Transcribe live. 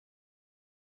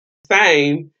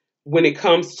same when it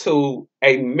comes to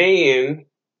a man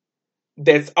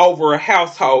that's over a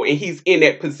household and he's in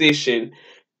that position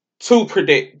to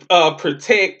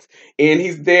protect, and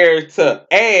he's there to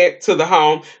add to the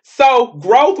home. So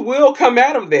growth will come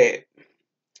out of that.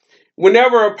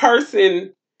 Whenever a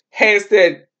person has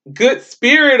that good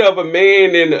spirit of a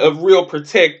man and a real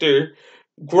protector,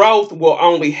 growth will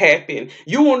only happen.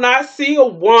 You will not see a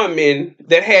woman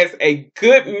that has a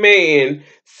good man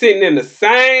sitting in the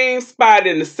same spot,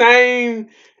 in the same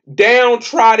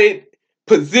downtrodden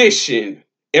position.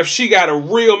 If she got a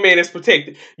real man that's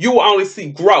protected, you will only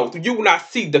see growth. You will not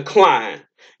see decline.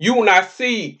 You will not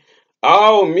see,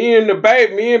 oh, me and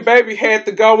baby had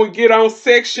to go and get on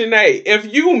Section 8.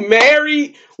 If you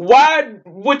married, why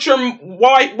would your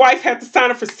wife have to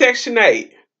sign up for Section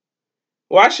 8?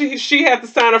 Why should she have to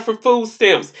sign up for food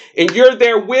stamps and you're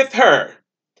there with her?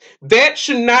 That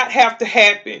should not have to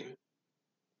happen.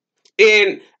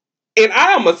 And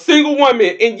I am a single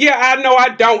woman, and yeah, I know I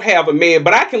don't have a man,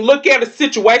 but I can look at a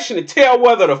situation and tell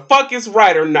whether the fuck is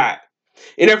right or not.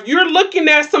 And if you're looking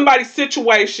at somebody's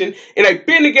situation and they've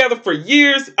been together for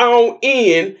years on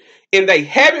end and they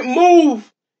haven't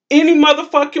moved any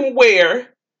motherfucking where,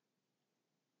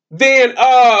 then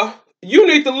you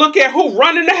need to look at who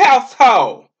running the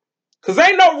household. Cause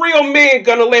ain't no real man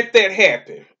gonna let that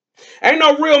happen. Ain't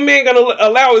no real man gonna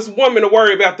allow his woman to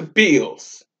worry about the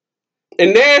bills.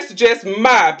 And that's just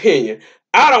my opinion.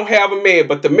 I don't have a man,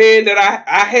 but the man that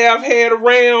I have had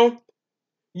around,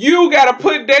 you gotta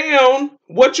put down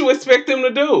what you expect them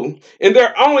to do. And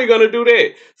they're only gonna do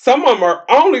that. Some of them are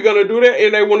only gonna do that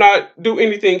and they will not do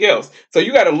anything else. So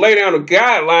you gotta lay down a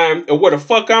guideline of where the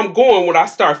fuck I'm going when I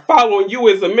start following you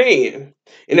as a man.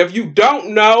 And if you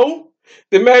don't know,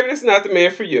 then maybe it's not the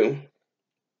man for you.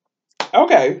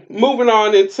 Okay, moving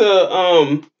on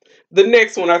into the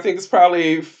next one. I think it's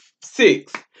probably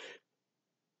 6.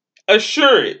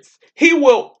 Assurance. He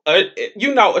will,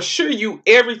 assure you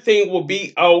everything will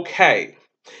be okay.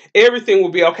 Everything will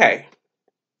be okay.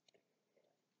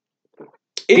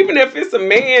 Even if it's a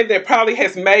man that probably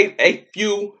has made a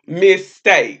few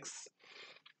mistakes,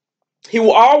 he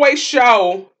will always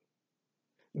show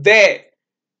that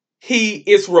he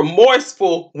is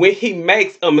remorseful when he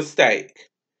makes a mistake.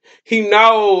 He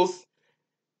knows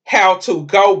how to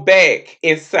go back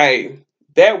and say,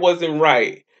 that wasn't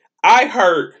right. I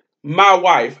hurt my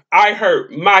wife. I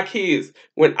hurt my kids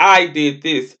when I did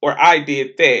this or I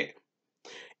did that.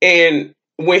 And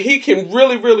when he can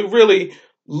really, really, really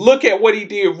look at what he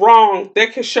did wrong,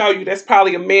 that can show you that's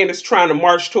probably a man that's trying to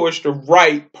march towards the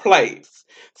right place.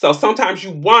 So sometimes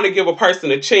you want to give a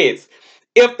person a chance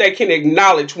if they can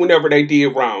acknowledge whenever they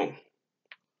did wrong.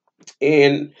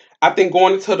 And I think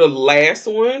going into the last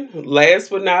one, last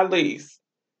but not least,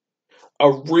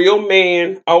 a real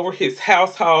man over his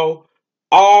household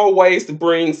always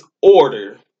brings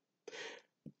order.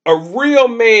 A real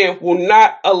man will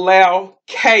not allow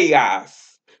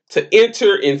chaos to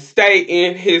enter and stay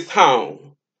in his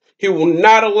home. He will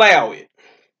not allow it.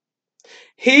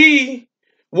 He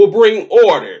will bring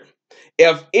order.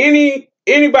 If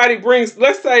anybody brings,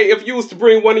 let's say if you was to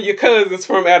bring one of your cousins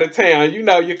from out of town,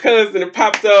 your cousin that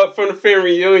popped up from the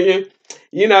family reunion,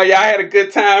 y'all had a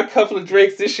good time, a couple of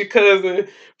drinks, this your cousin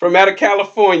from out of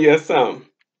California or something.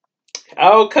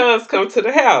 Oh, cuz come to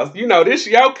the house. This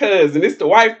your cousin, this the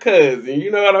wife cousin, you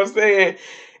know what I'm saying?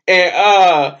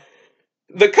 And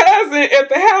the cousin at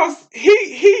the house,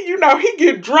 he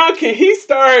get drunk and he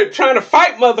started trying to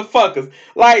fight motherfuckers.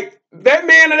 Like, that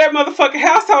man in that motherfucking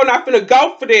household not finna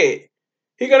go for that.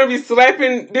 He gonna be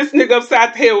slapping this nigga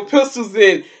upside the head with pistols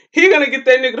and he gonna get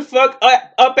that nigga the fuck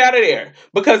up out of there.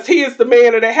 Because he is the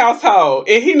man of the household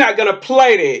and he not gonna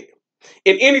play that.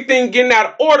 And anything getting out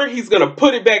of order, he's gonna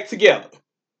put it back together.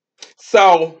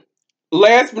 So,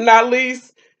 last but not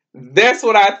least, that's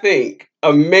what I think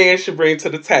a man should bring to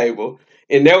the table.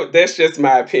 And that's just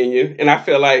my opinion. And I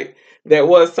feel like that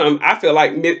was something I feel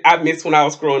like I missed when I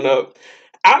was growing up.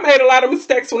 I made a lot of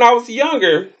mistakes when I was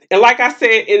younger. And like I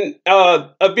said in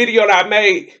a video that I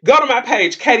made, go to my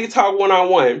page, Katie Talk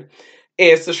 101,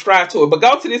 and subscribe to it. But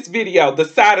go to this video, the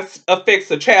side effects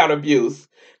of child abuse.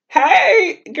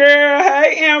 Hey, girl.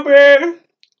 Hey, Amber.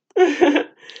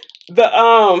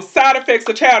 The side effects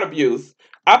of child abuse.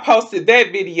 I posted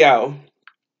that video.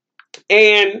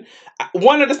 And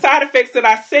one of the side effects that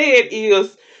I said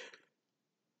is,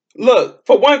 look,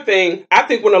 for one thing, I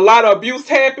think when a lot of abuse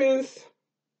happens,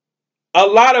 a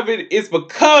lot of it is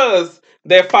because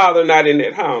their father not in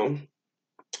that home.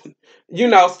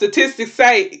 Statistics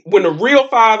say when the real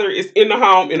father is in the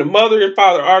home and the mother and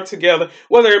father are together,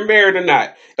 whether they're married or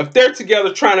not, if they're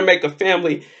together trying to make a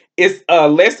family it's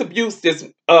less abuse that's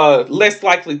less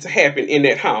likely to happen in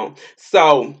that home.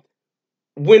 So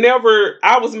whenever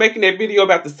I was making that video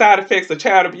about the side effects of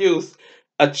child abuse,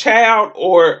 a child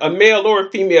or a male or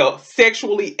a female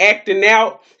sexually acting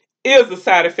out is a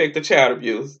side effect of child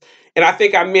abuse. And I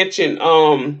think I mentioned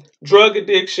drug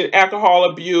addiction, alcohol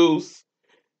abuse,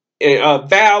 and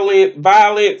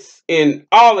violence, and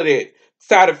all of that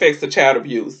side effects of child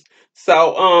abuse.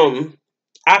 So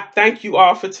I thank you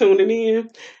all for tuning in.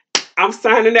 I'm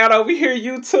signing out over here,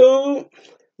 YouTube.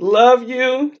 Love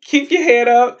you. Keep your head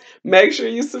up. Make sure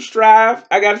you subscribe.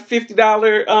 I got a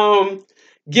 $50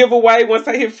 giveaway once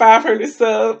I hit 500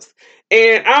 subs.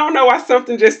 And I don't know why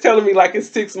something just telling me like in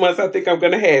 6 months I think I'm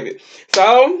gonna have it.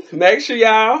 So make sure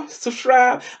y'all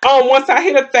subscribe. Once I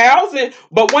hit 1,000,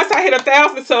 but once I hit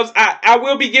 1,000 subs, I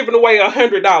will be giving away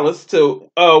 $100 to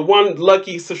one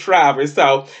lucky subscriber.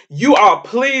 So you all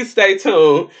please stay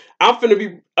tuned.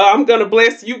 I'm gonna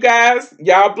bless you guys.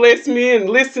 Y'all bless me and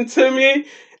listen to me.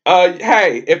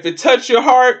 Hey, if it touch your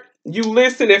heart, you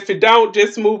listen. If it don't,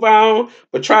 just move on.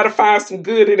 But try to find some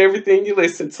good in everything you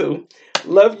listen to.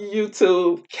 Love you,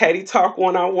 YouTube. Katie Talk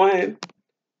 101.